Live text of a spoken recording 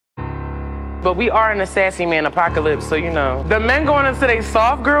But we are in a sassy man apocalypse, so you know. The men going into their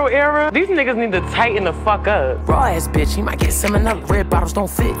soft girl era, these niggas need to tighten the fuck up. Raw ass bitch, he might get salmonella. Red bottles don't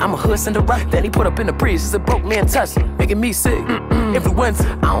fit, I'm a hood Cinderella. Then he put up in the breeze, he's a broke man tussle, making me sick.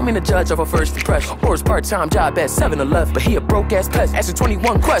 Influenza, I don't mean to judge off a first impression. Or his part-time job at 7-Eleven. But he a broke ass pest, asking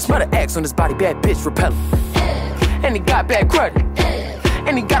 21 questions. Mother X on his body, bad bitch repellent. And he got bad credit,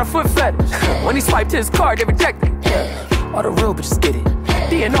 and he got a foot fetish. When he swiped his card, they rejected. All the real bitches get it.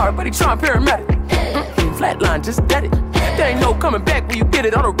 DNR, but he trying paramedic. Flatline, just dead it. There ain't no coming back when you get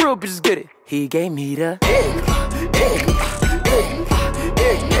it. All the real bitches get it. He gave me the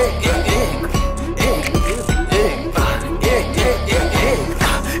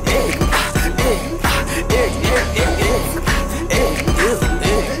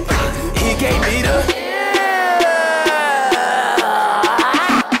He gave me the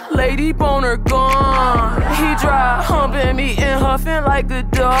lady boner gone. He dry humping me and huffing like a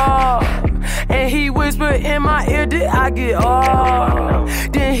dog. And he whispered in my ear, did I get off?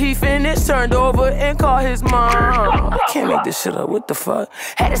 Then he finished, turned over and called his mom. I can't make this shit up, what the fuck?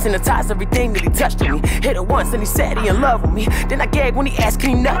 Had to sanitize everything that he touched on me. Hit it once and he said he in love with me. Then I gagged when he asked, can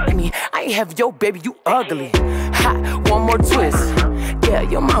he nut at me? I ain't have yo baby, you ugly. Hot, one more twist. Yeah,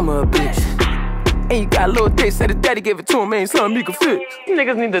 your mama a bitch. And you got a little dick, said his daddy gave it to him, ain't something he could fix. These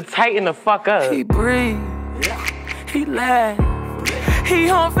niggas need to tighten the fuck up. He breathe, he laugh, he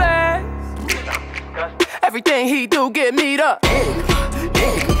hum fast. Everything he do get meat up. He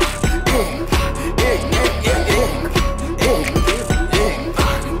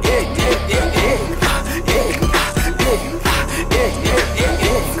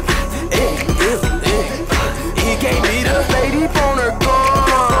gave me the lady boner gone.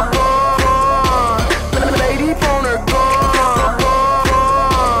 Lady boner gone.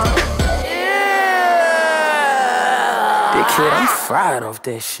 Yeah. Big kid, I'm fried off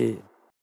that shit.